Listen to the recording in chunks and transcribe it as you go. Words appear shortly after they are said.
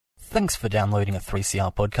Thanks for downloading a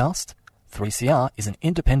 3CR podcast. 3CR is an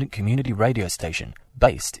independent community radio station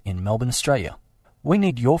based in Melbourne, Australia. We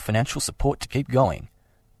need your financial support to keep going.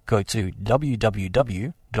 Go to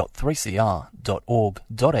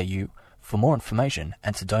www.3cr.org.au for more information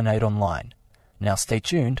and to donate online. Now stay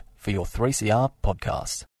tuned for your 3CR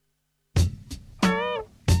podcast.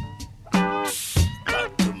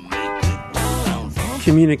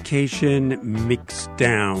 Communication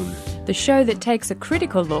Mixdown, the show that takes a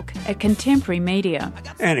critical look at contemporary media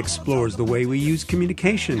and explores the way we use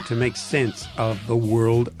communication to make sense of the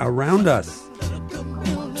world around us.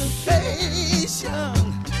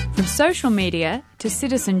 From social media to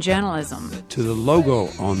citizen journalism to the logo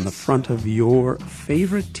on the front of your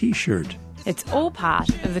favourite T-shirt. It's all part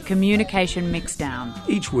of the Communication Mixdown.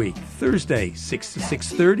 Each week, Thursday, 6 to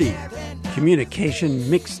 6:30. Communication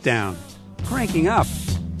Mixdown. Cranking up.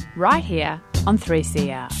 Right here on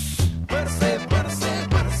 3CR.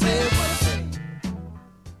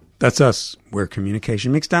 That's us. We're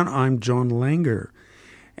Communication Mixdown. I'm John Langer.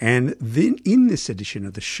 And then in this edition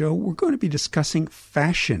of the show, we're going to be discussing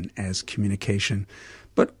fashion as communication.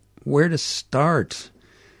 But where to start?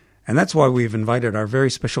 And that's why we've invited our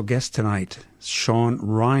very special guest tonight, Sean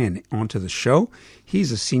Ryan, onto the show.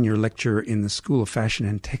 He's a senior lecturer in the School of Fashion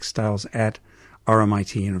and Textiles at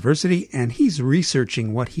RMIT University, and he's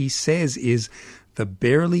researching what he says is the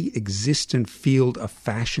barely existent field of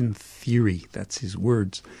fashion theory. That's his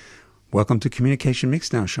words. Welcome to Communication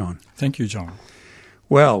Mixdown, Sean. Thank you, John.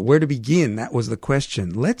 Well, where to begin? That was the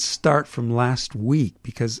question. Let's start from last week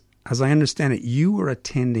because, as I understand it, you were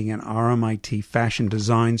attending an RMIT fashion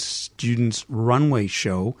design students' runway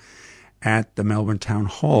show at the Melbourne Town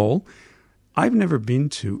Hall. I've never been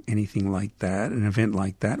to anything like that, an event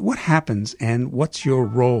like that. What happens and what's your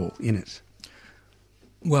role in it?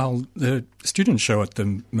 Well, the student show at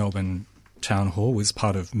the Melbourne Town Hall was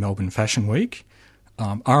part of Melbourne Fashion Week.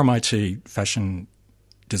 RMIT fashion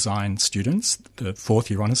design students, the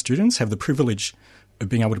fourth-year honours students, have the privilege of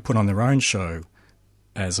being able to put on their own show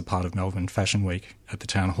as a part of Melbourne Fashion Week at the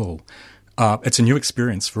Town Hall. It's a new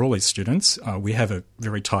experience for all these students. We have a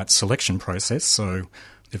very tight selection process, so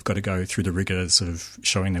they've got to go through the rigours of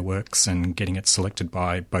showing their works and getting it selected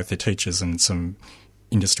by both their teachers and some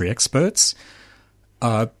industry experts.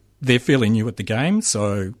 They're fairly new at the game,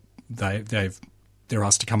 so they're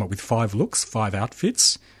asked to come up with 5 looks, 5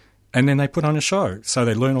 outfits, and then they put on a show. So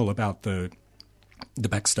they learn all about the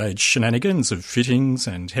backstage shenanigans of fittings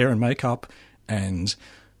and hair and makeup and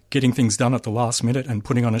getting things done at the last minute and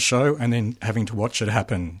putting on a show and then having to watch it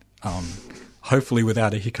happen, hopefully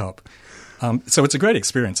without a hiccup. So it's a great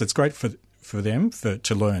experience. It's great for them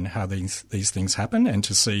to learn how these things happen and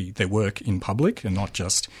to see their work in public and not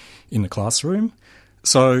just in the classroom.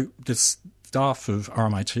 So the staff of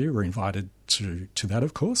RMIT were invited to that,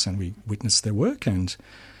 of course, and we witnessed their work, and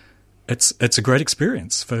it's a great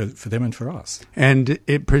experience for them and for us. And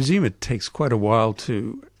I presume it takes quite a while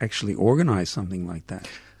to actually organise something like that.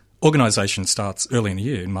 Organisation starts early in the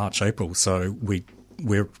year, in March, April, so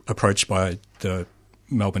we're approached by the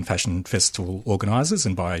Melbourne Fashion Festival organisers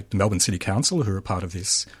and by the Melbourne City Council, who are part of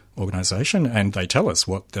this organisation, and they tell us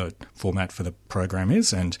what the format for the program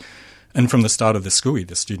is. And from the start of the school year,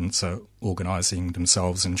 the students are organising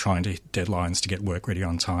themselves and trying to hit deadlines to get work ready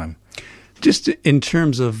on time. Just in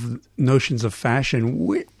terms of notions of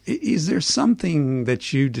fashion, is there something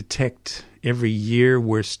that you detect every year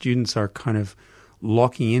where students are kind of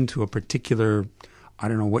locking into a particular, I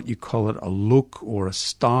don't know what you call it, a look or a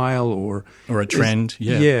style or a trend?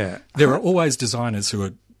 Yeah. There are always designers who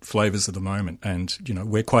are flavours of the moment, and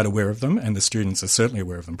we're quite aware of them, and the students are certainly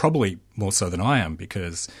aware of them, probably more so than I am,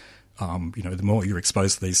 because the more you're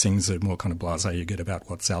exposed to these things, the more kind of blasé you get about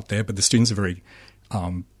what's out there. But the students are very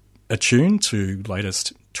attuned to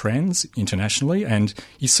latest trends internationally, and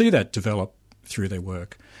you see that develop through their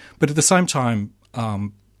work. But at the same time,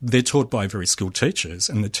 they're taught by very skilled teachers,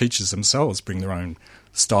 and the teachers themselves bring their own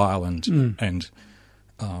style and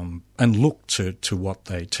look to what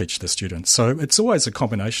they teach the students. So it's always a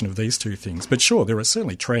combination of these two things. But sure, there are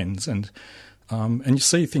certainly trends, and you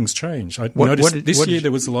see things change. I noticed this year there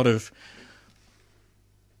was a lot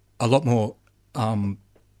more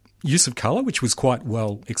use of colour, which was quite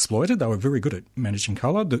well exploited. They were very good at managing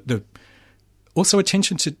colour. Also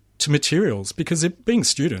attention to materials, because they're being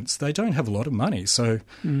students, they don't have a lot of money, so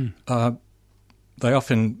they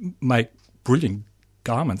often make brilliant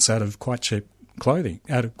garments out of quite cheap clothing,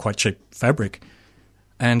 out of quite cheap fabric.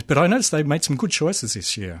 But I noticed they made some good choices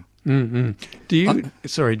this year. Mm-hmm. Do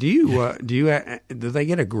they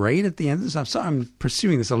get a grade at the end of this? I'm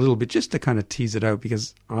pursuing this a little bit just to kind of tease it out,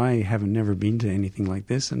 because I have never been to anything like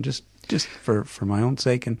this, and just just for my own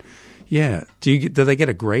sake. And yeah, do they get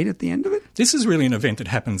a grade at the end of it? This is really an event that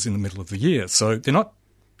happens in the middle of the year, so they're not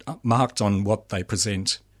marked on what they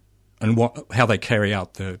present and how they carry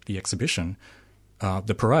out the exhibition,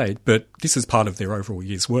 the parade, but this is part of their overall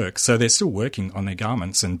year's work. So they're still working on their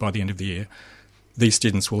garments, and by the end of the year, these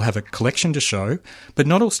students will have a collection to show, but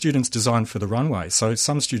not all students design for the runway. So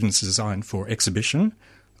some students design for exhibition.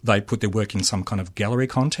 They put their work in some kind of gallery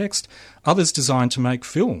context. Others design to make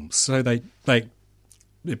films. So they're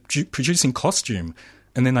producing costume,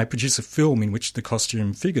 and then they produce a film in which the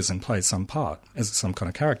costume figures and plays some part as some kind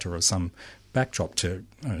of character or some backdrop to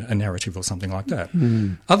a narrative or something like that.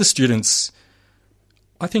 Other students,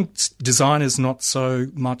 I think design is not so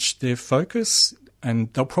much their focus,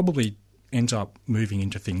 and they'll probably end up moving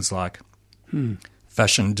into things like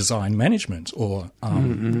fashion design management or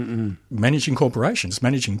managing corporations,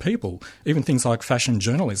 managing people, even things like fashion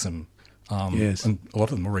journalism. Yes. And a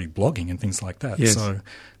lot of them are already blogging and things like that. Yes. So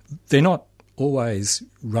they're not always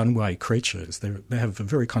runway creatures. They have a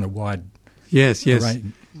very kind of wide Yes. array.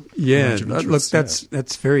 Yeah, range of look, interests,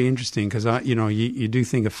 that's very interesting because you do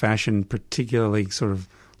think of fashion particularly sort of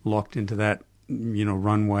locked into that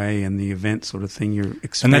runway and the event sort of thing. You're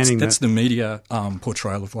expanding and that's the media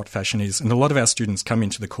portrayal of what fashion is. And a lot of our students come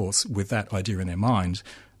into the course with that idea in their mind,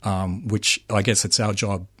 which I guess it's our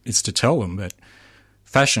job is to tell them that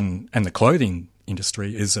fashion and the clothing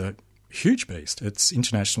industry is a huge beast. It's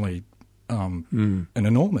internationally an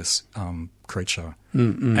enormous creature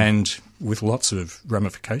and with lots of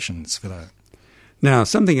ramifications for that. Now,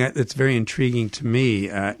 something that's very intriguing to me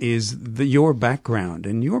is your background,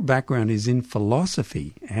 and your background is in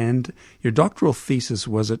philosophy, and your doctoral thesis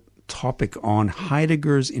was a topic on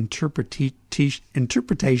Heidegger's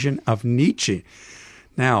interpretation of Nietzsche.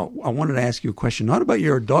 Now, I wanted to ask you a question, not about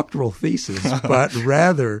your doctoral thesis, but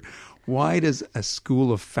rather, why does a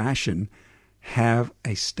school of fashion have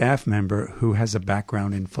a staff member who has a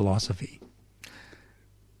background in philosophy?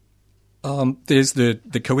 There's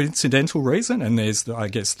the coincidental reason, and there's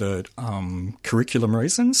the curriculum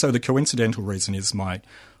reason. So the coincidental reason is my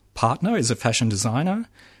partner is a fashion designer,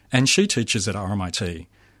 and she teaches at RMIT.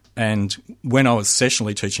 And when I was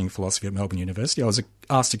sessionally teaching philosophy at Melbourne University, I was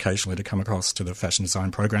asked occasionally to come across to the fashion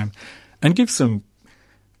design program and give some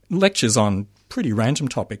lectures on pretty random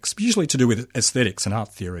topics, usually to do with aesthetics and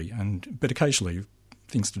art theory, but occasionally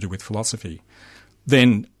things to do with philosophy.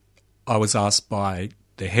 Then I was asked by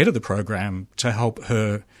the head of the program to help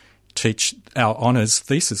her teach our honours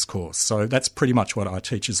thesis course. So that's pretty much what I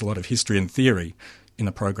teach, is a lot of history and theory in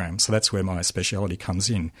the program. So that's where my speciality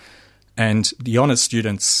comes in. And the honours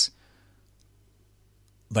students,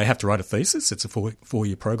 they have to write a thesis. It's a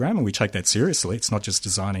four-year program, and we take that seriously. It's not just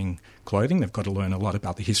designing clothing. They've got to learn a lot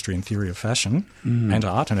about the history and theory of fashion and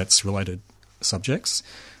art and its related subjects.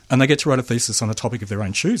 And they get to write a thesis on a topic of their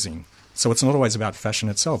own choosing. So it's not always about fashion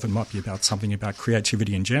itself. It might be about something about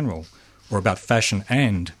creativity in general, or about fashion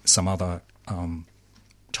and some other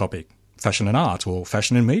topic. Fashion and art, or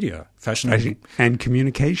fashion and media. Fashion and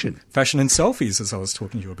communication. Fashion and selfies, as I was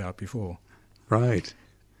talking to you about before. Right.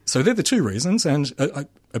 So they're the two reasons, and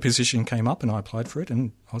a position came up and I applied for it,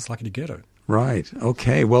 and I was lucky to get it. Right.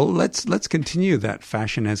 Okay. Well, let's continue that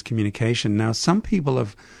fashion as communication. Now, some people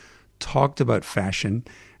have talked about fashion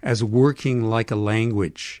as working like a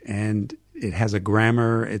language, and it has a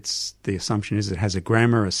grammar. The assumption is it has a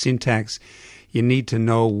grammar, a syntax. You need to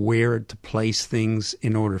know where to place things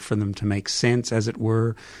in order for them to make sense, as it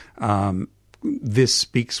were. This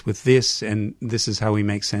speaks with this, and this is how we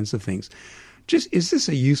make sense of things. Is this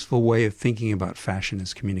a useful way of thinking about fashion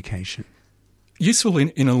as communication? Useful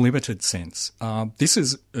in a limited sense. This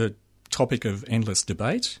is a topic of endless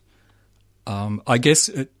debate. I guess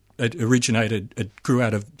it grew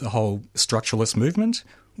out of the whole structuralist movement,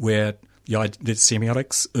 where the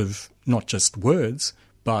semiotics of not just words,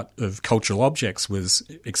 but of cultural objects was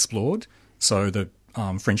explored. So the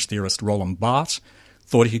French theorist Roland Barthes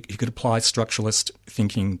thought he could apply structuralist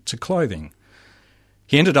thinking to clothing.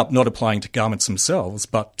 He ended up not applying to garments themselves,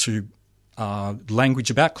 but to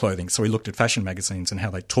language about clothing. So he looked at fashion magazines and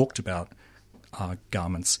how they talked about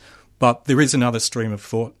garments. But there is another stream of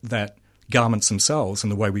thought that garments themselves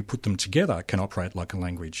and the way we put them together can operate like a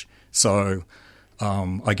language. So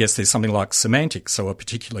I guess there's something like semantics. So a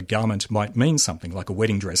particular garment might mean something, like a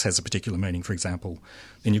wedding dress has a particular meaning, for example.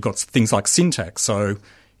 Then you've got things like syntax. So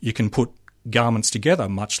you can put garments together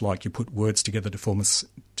much like you put words together to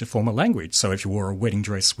form a language. So if you wore a wedding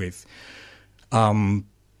dress with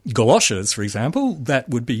galoshes, for example, that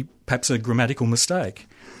would be perhaps a grammatical mistake.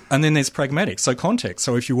 And then there's pragmatics, so context.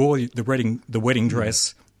 So if you wore the wedding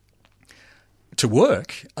dress to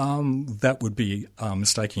work, that would be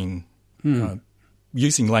mistaking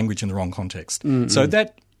using language in the wrong context. So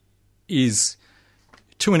that is,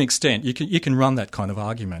 to an extent, you can run that kind of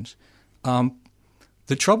argument.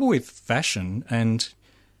 The trouble with fashion, and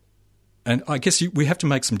I guess we have to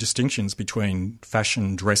make some distinctions between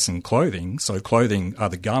fashion, dress, and clothing. So clothing are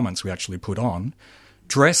the garments we actually put on.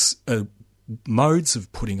 Dress are modes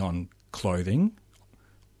of putting on clothing,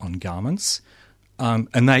 on garments,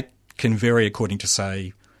 and they can vary according to,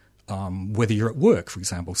 say, whether you're at work, for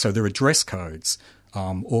example. So there are dress codes,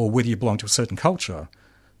 or whether you belong to a certain culture.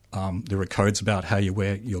 There are codes about how you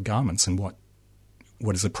wear your garments and what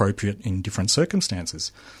is appropriate in different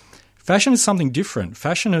circumstances. Fashion is something different.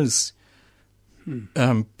 Fashion is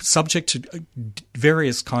subject to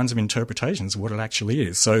various kinds of interpretations of what it actually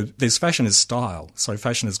is. So there's fashion as style. So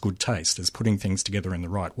fashion is good taste, as putting things together in the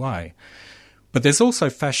right way. But there's also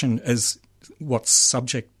fashion as what's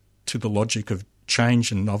subject to the logic of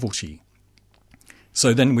change and novelty.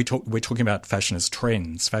 So then we're talking about fashion as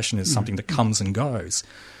trends. Fashion is something that comes and goes.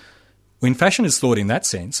 When fashion is thought in that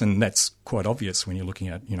sense, and that's quite obvious when you're looking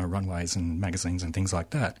at runways and magazines and things like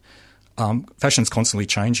that, fashion's constantly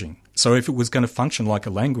changing. So if it was going to function like a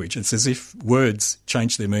language, it's as if words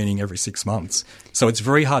change their meaning every 6 months. So it's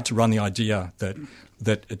very hard to run the idea that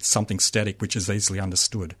it's something static which is easily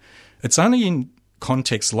understood. It's only in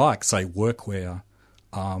contexts like, say, workwear,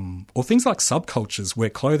 or things like subcultures where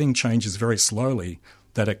clothing changes very slowly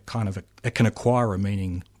that it can acquire a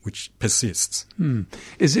meaning which persists.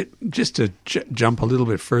 Is it, just to jump a little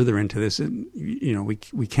bit further into this, and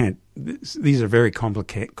we can't. These are very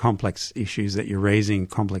complex issues that you're raising,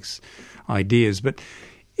 complex ideas. But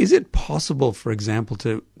is it possible, for example,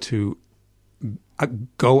 to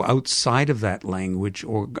go outside of that language,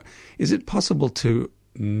 or is it possible to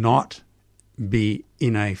not be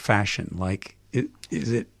in a fashion? Like,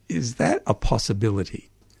 is that a possibility?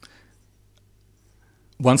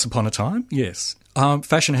 Once upon a time, yes.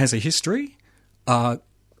 Fashion has a history.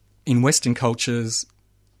 In Western cultures,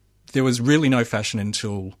 there was really no fashion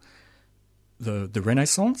until the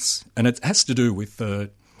Renaissance, and it has to do with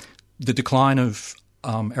the decline of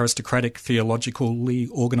aristocratic, theologically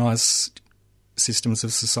organised systems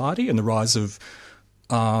of society and the rise of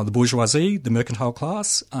the bourgeoisie, the mercantile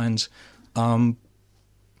class, and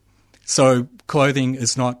so clothing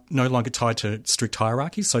is no longer tied to strict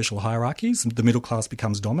hierarchies, social hierarchies. The middle class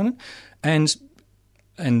becomes dominant, and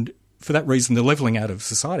for that reason, the levelling out of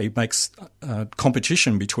society makes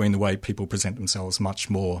competition between the way people present themselves much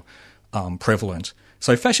more prevalent.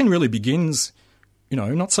 So fashion really begins,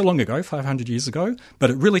 not so long ago, 500 years ago, but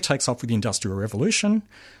it really takes off with the Industrial Revolution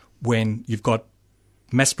when you've got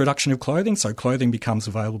mass production of clothing. So clothing becomes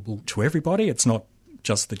available to everybody. It's not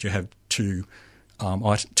just that you have two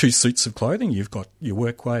suits of clothing. You've got your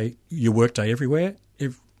workday everywhere,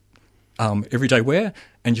 everyday wear,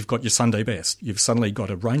 and you've got your Sunday best. You've suddenly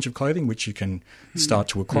got a range of clothing which you can start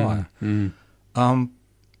to acquire.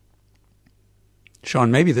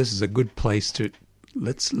 Sean, maybe this is a good place to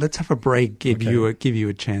let's have a break. Give you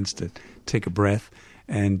a chance to take a breath,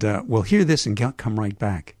 and we'll hear this and come right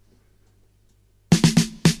back.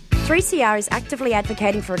 3CR is actively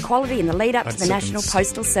advocating for equality in the lead-up to the National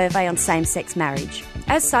Postal Survey on same-sex marriage.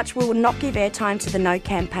 As such, we will not give airtime to the No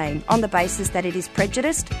campaign on the basis that it is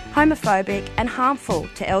prejudiced, homophobic and harmful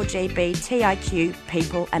to LGBTIQ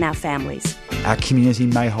people and our families. Our community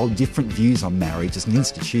may hold different views on marriage as an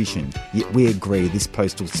institution, yet we agree this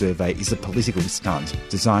postal survey is a political stunt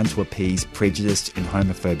designed to appease prejudiced and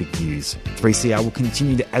homophobic views. 3CR will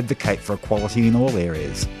continue to advocate for equality in all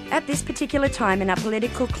areas. At this particular time in our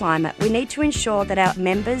political climate, we need to ensure that our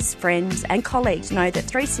members, friends and colleagues know that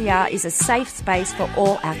 3CR is a safe space for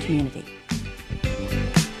all our community.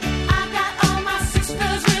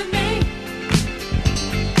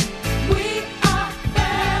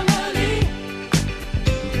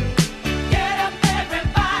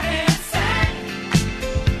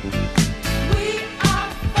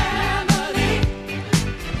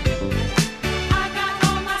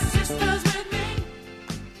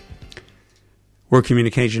 We're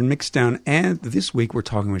Communication Mixdown, and this week we're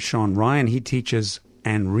talking with Sean Ryan. He teaches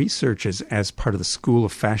and researches as part of the School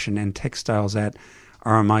of Fashion and Textiles at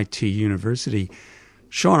RMIT University.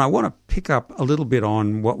 Sean, I want to pick up a little bit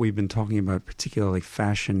on what we've been talking about, particularly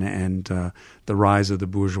fashion and the rise of the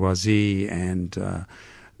bourgeoisie. And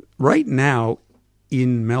right now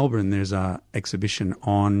in Melbourne, there's an exhibition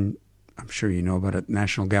on, I'm sure you know about it,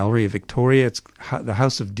 National Gallery of Victoria. It's the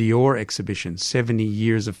House of Dior exhibition, 70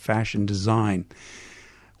 years of fashion design.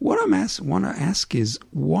 What I want to ask is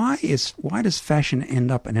why does fashion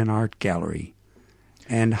end up in an art gallery?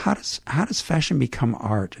 And how does fashion become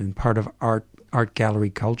art and part of art gallery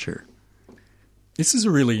culture? This is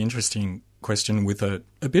a really interesting question with a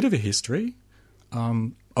bit of a history.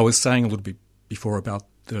 I was saying a little bit before about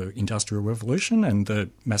the Industrial Revolution and the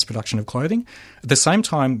mass production of clothing. At the same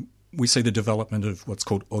time, we see the development of what's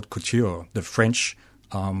called haute couture, the French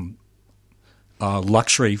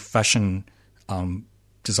luxury fashion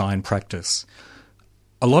design practice.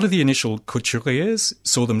 A lot of the initial couturiers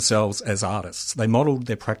saw themselves as artists. They modelled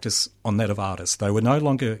their practice on that of artists. They were no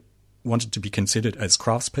longer wanted to be considered as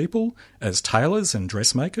craftspeople, as tailors and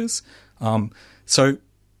dressmakers. So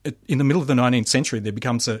in the middle of the 19th century, there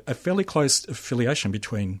becomes a fairly close affiliation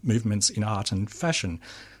between movements in art and fashion.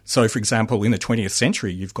 So, for example, in the 20th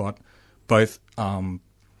century, you've got both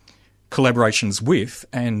collaborations with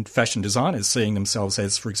and fashion designers seeing themselves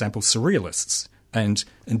as, for example, surrealists and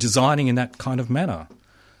designing in that kind of manner.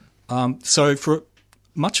 So for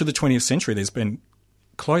much of the 20th century, there's been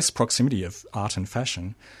close proximity of art and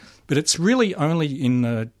fashion, but it's really only in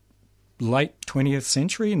the late 20th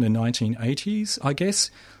century, in the 1980s, I guess,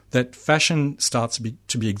 that fashion starts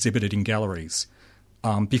to be exhibited in galleries.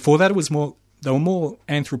 Before that, they were more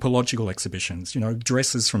anthropological exhibitions,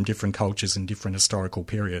 dresses from different cultures and different historical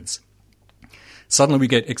periods. Suddenly we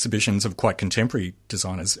get exhibitions of quite contemporary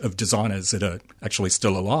designers that are actually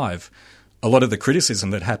still alive. A lot of the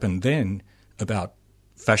criticism that happened then about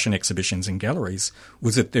fashion exhibitions in galleries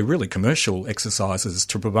was that they're really commercial exercises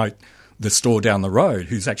to promote the store down the road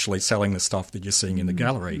who's actually selling the stuff that you're seeing in the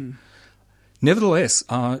gallery. Nevertheless,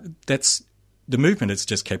 the movement has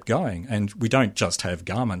just kept going, and we don't just have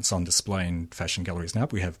garments on display in fashion galleries now.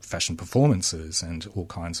 We have fashion performances and all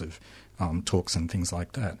kinds of talks and things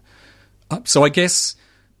like that. So I guess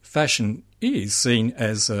fashion is seen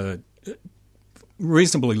as a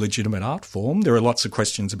reasonably legitimate art form. There are lots of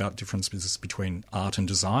questions about differences between art and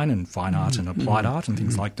design and fine art and applied art and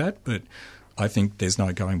things like that, but I think there's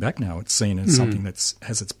no going back now. It's seen as something that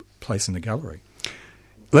has its place in the gallery.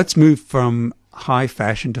 Let's move from high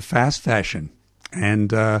fashion to fast fashion.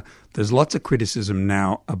 And there's lots of criticism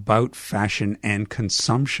now about fashion and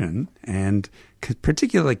consumption, and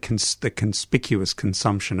particularly the conspicuous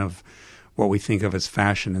consumption of what we think of as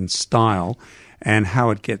fashion and style, and how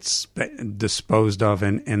it gets disposed of,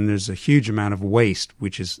 and there's a huge amount of waste,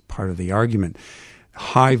 which is part of the argument.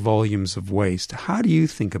 High volumes of waste. How do you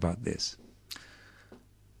think about this?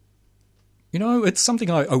 It's something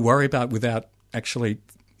I worry about without actually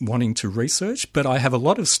wanting to research, but I have a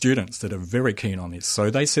lot of students that are very keen on this. So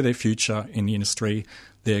they see their future in the industry.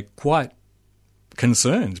 They're quite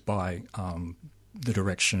concerned by the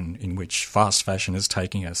direction in which fast fashion is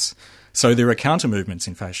taking us. So there are counter movements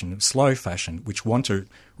in fashion, slow fashion, which want to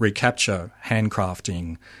recapture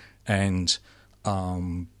handcrafting and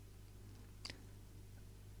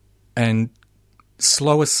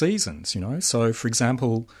slower seasons. So for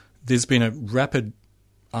example, there's been a rapid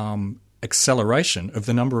acceleration of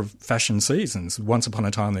the number of fashion seasons. Once upon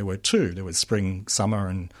a time there were two. There was spring, summer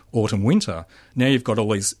and autumn, winter. Now you've got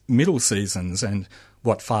all these middle seasons, and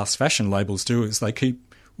what fast fashion labels do is they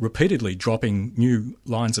keep repeatedly dropping new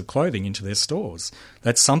lines of clothing into their stores.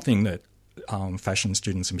 That's something that fashion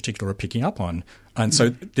students in particular are picking up on. And so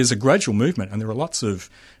there's a gradual movement, and there are lots of,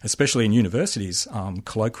 especially in universities,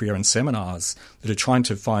 colloquia and seminars that are trying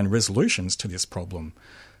to find resolutions to this problem.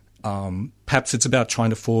 Perhaps it's about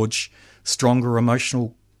trying to forge stronger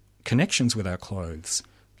emotional connections with our clothes.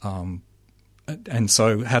 And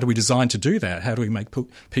so how do we design to do that? How do we make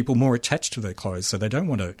people more attached to their clothes so they don't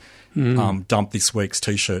want to dump this week's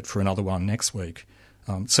T-shirt for another one next week?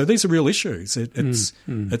 So these are real issues.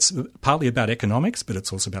 It's partly about economics, but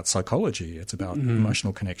it's also about psychology. It's about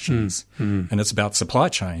emotional connections, and it's about supply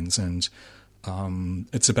chains, and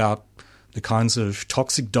it's about the kinds of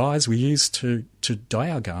toxic dyes we use to dye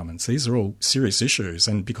our garments. These are all serious issues,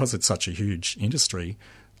 and because it's such a huge industry,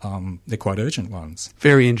 they're quite urgent ones.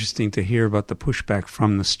 Very interesting to hear about the pushback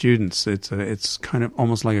from the students. It's kind of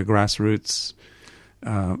almost like a grassroots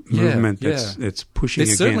movement that's pushing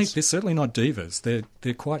against. They're certainly not divas.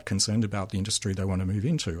 They're quite concerned about the industry they want to move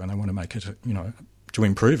into, and they want to make it, to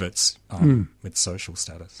improve its social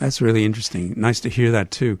status. That's really interesting. Nice to hear that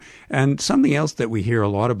too. And something else that we hear a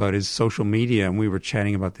lot about is social media, and we were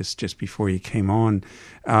chatting about this just before you came on.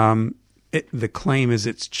 The claim is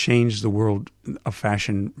it's changed the world of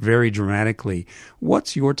fashion very dramatically.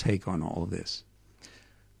 What's your take on all of this?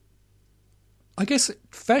 I guess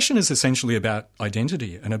fashion is essentially about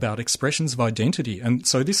identity and about expressions of identity. And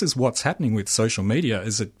so this is what's happening with social media,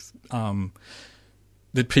 is that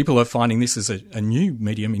people are finding this as a new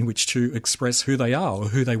medium in which to express who they are or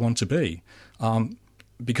who they want to be.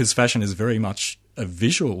 Because fashion is very much a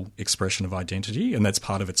visual expression of identity, and that's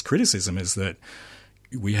part of its criticism, is that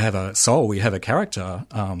we have a soul, we have a character.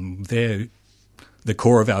 They're the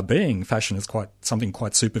core of our being, fashion is something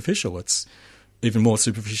quite superficial. It's even more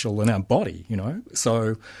superficial than our body,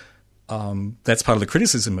 So that's part of the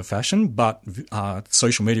criticism of fashion, but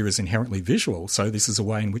social media is inherently visual, so this is a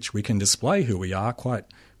way in which we can display who we are quite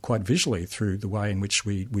visually through the way in which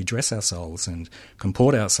we dress ourselves and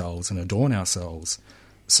comport ourselves and adorn ourselves.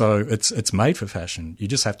 So it's made for fashion. You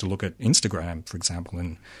just have to look at Instagram, for example,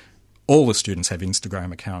 and all the students have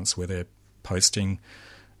Instagram accounts where they're posting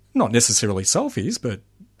not necessarily selfies, but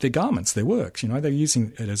their garments, their works. They're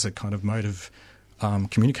using it as a kind of mode of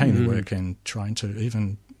communicating the work and trying to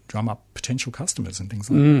even drum up potential customers and things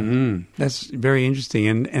like that. That's very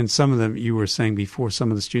interesting. And some of them, you were saying before,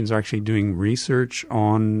 some of the students are actually doing research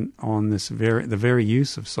on the very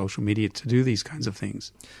use of social media to do these kinds of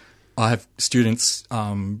things. I have students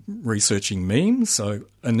researching memes,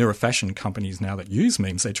 and there are fashion companies now that use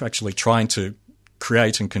memes. They're actually trying to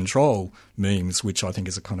create and control memes, which I think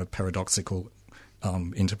is a kind of paradoxical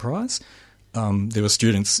enterprise. There were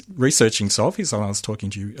students researching selfies, and I was talking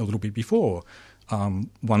to you a little bit before.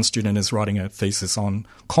 One student is writing a thesis on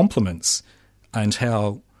compliments and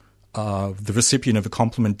how the recipient of a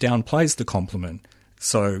compliment downplays the compliment.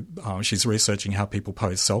 So she's researching how people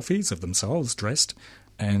post selfies of themselves dressed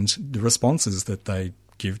and the responses that they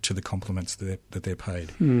give to the compliments that they're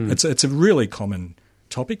paid. It's a really common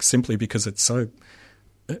topic simply because it's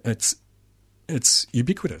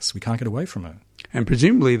ubiquitous. We can't get away from it. And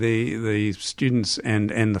presumably the students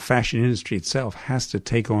and the fashion industry itself has to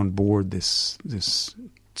take on board this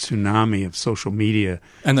tsunami of social media,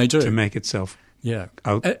 and they do, to make itself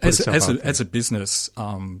out as a business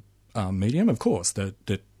medium. Of course,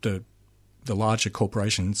 the larger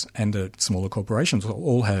corporations and the smaller corporations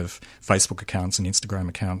all have Facebook accounts and Instagram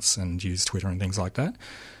accounts and use Twitter and things like that.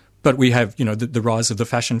 But we have, the rise of the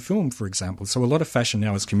fashion film, for example. So a lot of fashion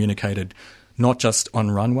now is communicated not just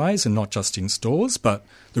on runways and not just in stores, but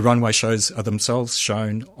the runway shows are themselves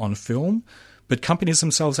shown on film. But companies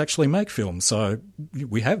themselves actually make films. So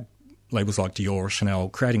we have labels like Dior or Chanel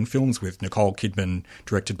creating films with Nicole Kidman,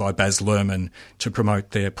 directed by Baz Luhrmann, to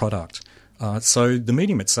promote their product. So the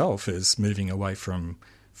medium itself is moving away from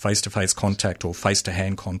face-to-face contact or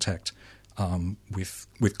face-to-hand contact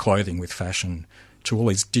with clothing, with fashion, to all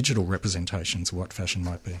these digital representations of what fashion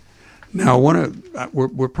might be. Now,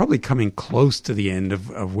 we're probably coming close to the end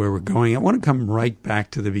of where we're going. I want to come right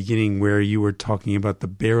back to the beginning where you were talking about the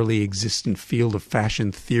barely existent field of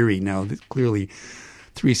fashion theory. Now, clearly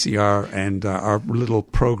 3CR and our little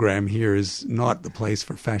program here is not the place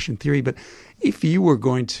for fashion theory, but if you were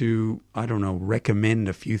going to, recommend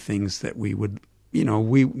a few things that we would,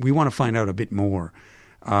 we want to find out a bit more,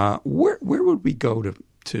 where would we go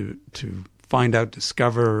to find out,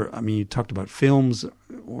 discover? I mean, you talked about films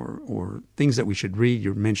or things that we should read.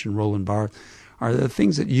 You mentioned Roland Barthes. Are there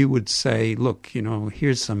things that you would say, look,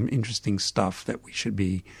 here's some interesting stuff that we should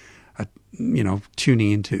be,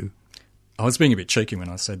 tuning into? I was being a bit cheeky when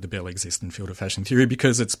I said the barely existent field of fashion theory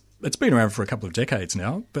because it's been around for a couple of decades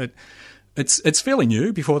now, but it's fairly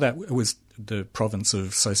new. Before that, it was the province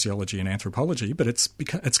of sociology and anthropology, but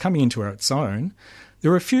it's coming into its own.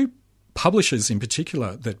 There are a few publishers in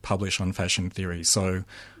particular that publish on fashion theory. So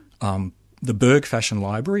the Berg Fashion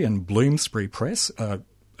Library and Bloomsbury Press are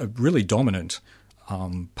really dominant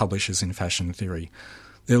publishers in fashion theory.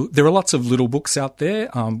 There are lots of little books out there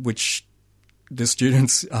which the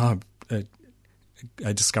students are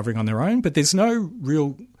discovering on their own, but there's no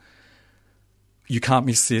real... You can't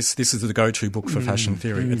miss this. This is the go-to book for fashion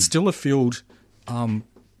theory. It's still a field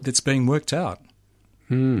that's being worked out.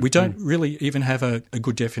 We don't really even have a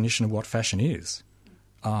good definition of what fashion is,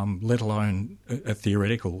 let alone a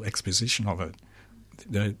theoretical exposition of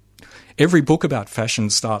it. Every book about fashion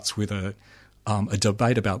starts with a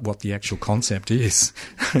debate about what the actual concept is.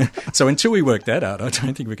 So until we work that out, I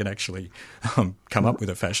don't think we can actually come up with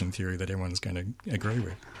a fashion theory that everyone's going to agree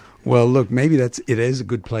with. Well, look, maybe it is a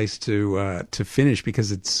good place to finish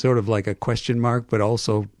because it's sort of like a question mark, but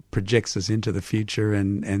also projects us into the future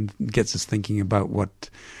and gets us thinking about what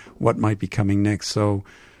might be coming next. So,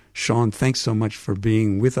 Sean, thanks so much for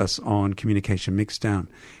being with us on Communication Mixdown,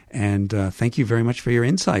 and thank you very much for your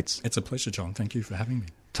insights. It's a pleasure, John. Thank you for having me.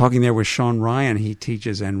 Talking there with Sean Ryan. He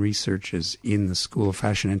teaches and researches in the School of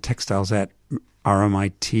Fashion and Textiles at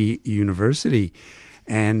RMIT University.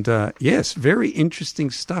 And yes, very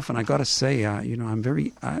interesting stuff. And I got to say,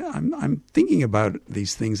 I'm thinking about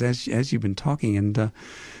these things as you've been talking, and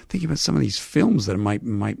thinking about some of these films that I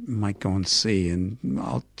might go and see. And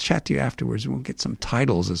I'll chat to you afterwards, and we'll get some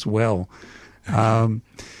titles as well.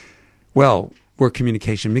 Well, we're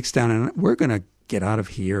Communication Mixdown, and we're going to get out of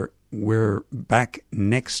here. We're back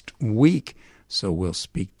next week, so we'll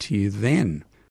speak to you then.